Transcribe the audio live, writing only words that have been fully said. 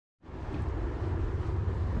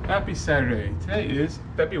Happy Saturday. Today is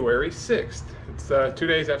February 6th. It's 2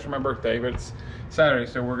 days after my birthday, but it's Saturday,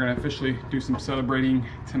 so we're gonna officially do some celebrating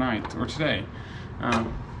tonight, or today.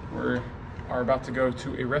 We are about to go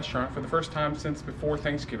to a restaurant for the first time since before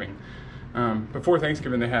Thanksgiving. Before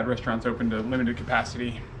Thanksgiving, they had restaurants open to limited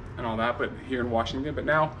capacity and all that, but here in Washington, but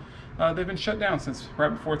now they've been shut down since right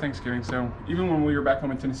before Thanksgiving. So even when we were back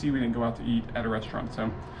home in Tennessee, we didn't go out to eat at a restaurant.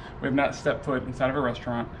 So we have not stepped foot inside of a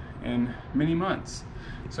restaurant in many months.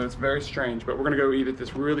 So it's very strange, but we're gonna go eat at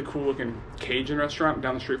this really cool looking Cajun restaurant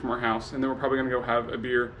down the street from our house. And then we're probably gonna go have a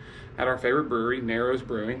beer at our favorite brewery, Narrows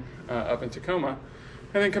Brewing, up in Tacoma.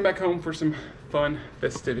 And then come back home for some fun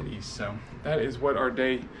festivities. So that is what our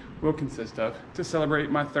day will consist of to celebrate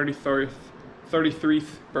my 33rd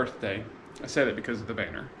birthday. I said it because of the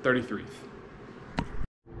banner, 33th.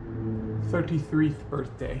 33th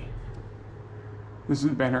birthday. This is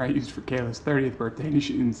the banner I used for Kayla's 30th birthday. And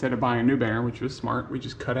instead of buying a new banner, which was smart, we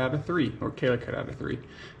just cut out a 3, or Kayla cut out a 3,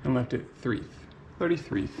 and left it Threeth.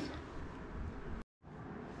 33th.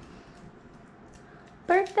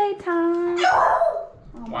 Birthday time.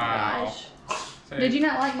 Oh my gosh. So did you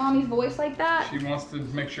not like mommy's voice like that? She wants to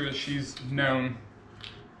make sure that she's known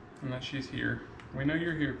and that she's here. We know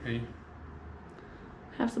you're here, P.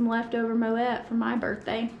 Have some leftover Moet for my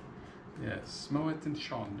birthday. Yes, Moet and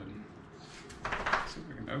Shondon. See if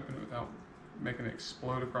we can open it without making it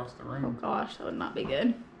explode across the room. Oh gosh, that would not be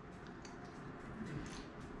good.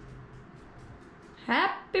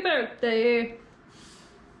 Happy birthday.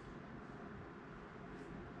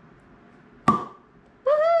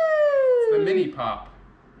 It's the mini pop.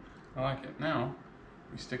 I like it. Now,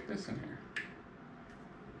 we stick this in here.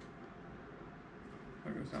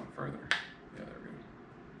 That goes down further. Yeah, there we go.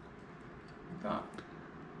 I thought.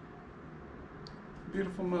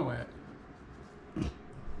 Beautiful Moet.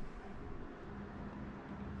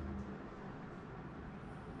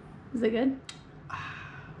 Is it good?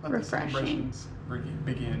 Let Refreshing. the celebrations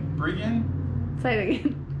begin. Begin? Say it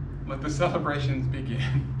again. Let the celebrations begin.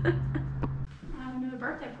 I have another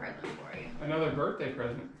birthday present for you. Another birthday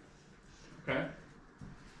present. Okay.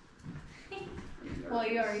 Well,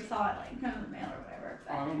 you already saw it, like, come in the mail or whatever.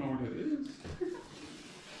 But I don't know what it is.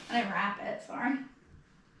 I didn't wrap it, sorry.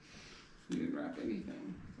 You didn't wrap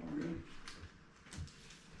anything. It's all good.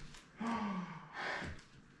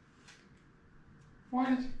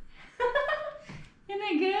 What? Isn't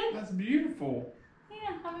it good? That's beautiful.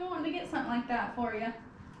 Yeah, I've been wanting to get something like that for you.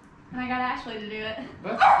 And I got Ashley to do it.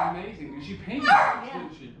 That's amazing. And she painted it,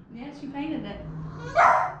 didn't she? Yeah, she painted it.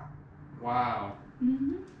 Wow.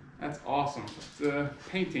 Mm-hmm. That's awesome. The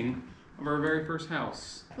painting of our very first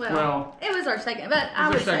house. Well, it was our second, but I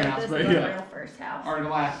would say this is our real first house. Our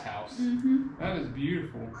last house. Mm-hmm. That is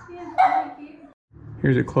beautiful. Yeah, thank you.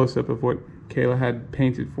 Here's a close-up of what Kayla had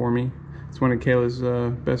painted for me. It's one of Kayla's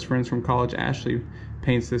best friends from college. Ashley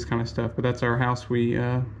paints this kind of stuff, but that's our house we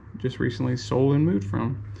just recently sold and moved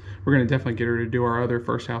from. We're gonna definitely get her to do our other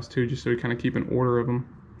first house too, just so we kind of keep an order of them.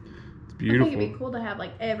 It's beautiful. I think it'd be cool to have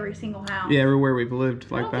like every single house. Yeah, everywhere we've lived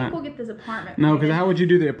like I don't that. think we'll get this apartment. No, because how would you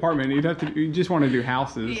do the apartment? You'd have to. You just want to do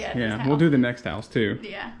houses. Yeah, We'll do the next house too.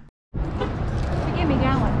 Yeah. Give me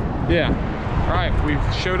going. Yeah. All right, we've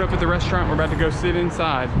showed up at the restaurant. We're about to go sit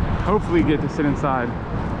inside. Hopefully get to sit inside.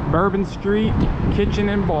 Bourbon Street Kitchen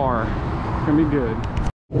and Bar. It's gonna be good.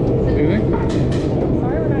 Do you think?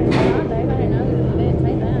 Sorry we're not inside, babe. I didn't know they didn't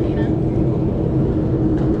say that, you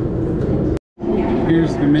know.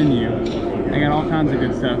 Here's the menu. They got all kinds of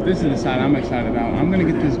good stuff. This is the side I'm excited about. I'm gonna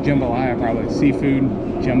get this jambalaya, probably seafood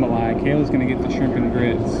jambalaya. Kayla's gonna get the shrimp and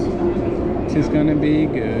grits. This is gonna be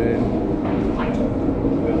good.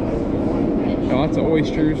 Got lots of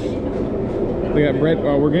oysters. We got bread.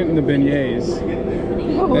 Oh, we're getting the beignets.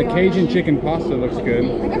 That Cajun chicken pasta looks good.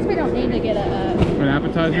 I guess we don't need to get an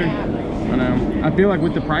appetizer. I know. I feel like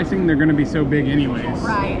with the pricing, they're gonna be so big anyways.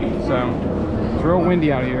 Right. So it's real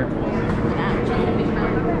windy out here.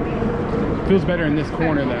 Feels better in this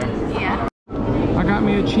corner though. Yeah. I got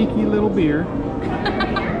me a cheeky little beer.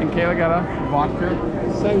 And Kayla got a vodka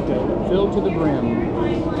soda filled to the brim.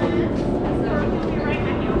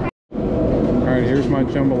 Alright, here's my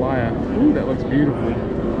jambalaya. Ooh, that looks beautiful.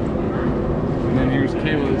 And then here's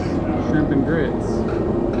Kayla's shrimp and grits.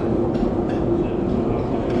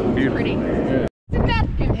 Beautiful. Pretty. Yeah.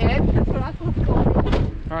 That's what I thought it was.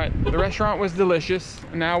 Alright, the restaurant was delicious.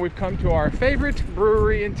 And now we've come to our favorite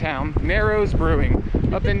brewery in town, Narrows Brewing,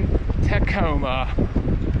 up in Tacoma.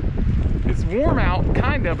 It's warm out,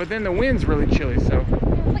 kinda, but then the wind's really chilly, so.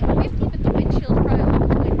 Yeah, it's like 50, but the wind chill's probably a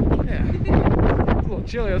little. Yeah. It's a little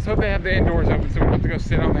chilly. Let's hope they have the indoors open so we don't have to go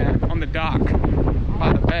sit on the dock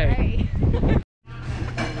by the bay.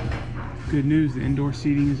 Good news, the indoor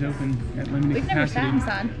seating is open at limited We've never capacity.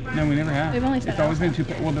 sat inside. No, we never have. We've only sat It's always been outside.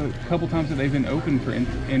 too, well, the couple times that they've been open for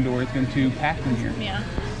indoor, it's been too packed in here. Yeah.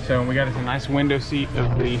 So we got us a nice window seat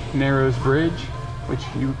of the Narrows Bridge, which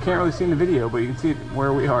you can't really see in the video, but you can see it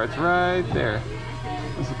where we are. It's right there.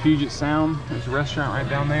 That's the Puget Sound. There's a restaurant right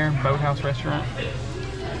down there, Boathouse Restaurant.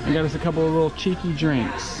 We got us a couple of little cheeky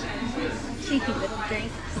drinks. Cheeky little drink.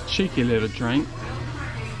 A cheeky little drink.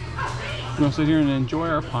 We're gonna sit here and enjoy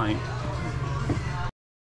our pint.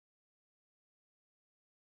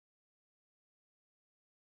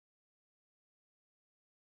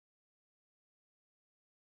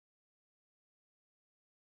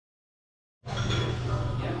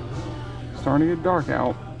 Starting to get dark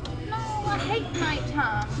out. No, I hate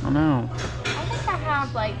nighttime. I know. I think I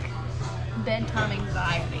have like bedtime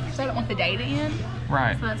anxiety because I don't want the day to end.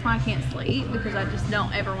 Right. So that's why I can't sleep, because I just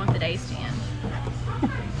don't ever want the days to end.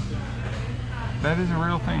 That is a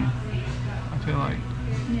real thing, I feel like.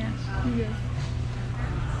 Yeah, it is.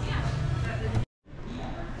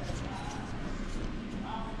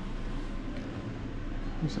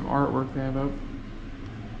 There's some artwork they have up.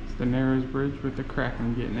 It's the Narrows Bridge with the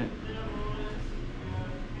Kraken getting it.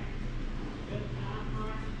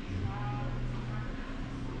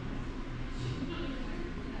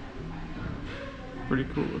 Pretty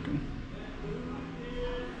cool looking.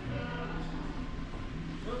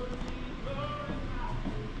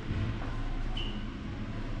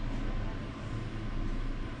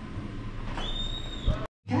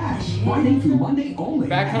 Cash. Friday through Monday only.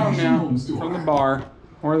 Back at home Ashton now Home Store. from the bar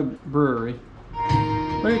or the brewery.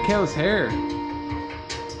 Look at Kayla's hair.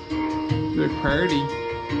 Look pretty.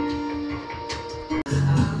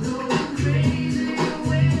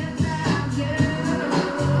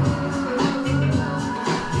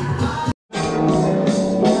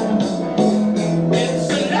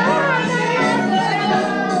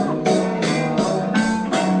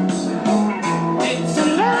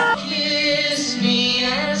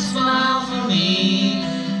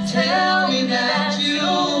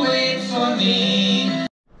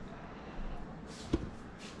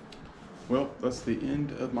 Well, that's the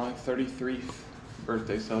end of my 33th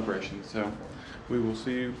birthday celebration, so we will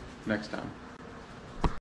see you next time.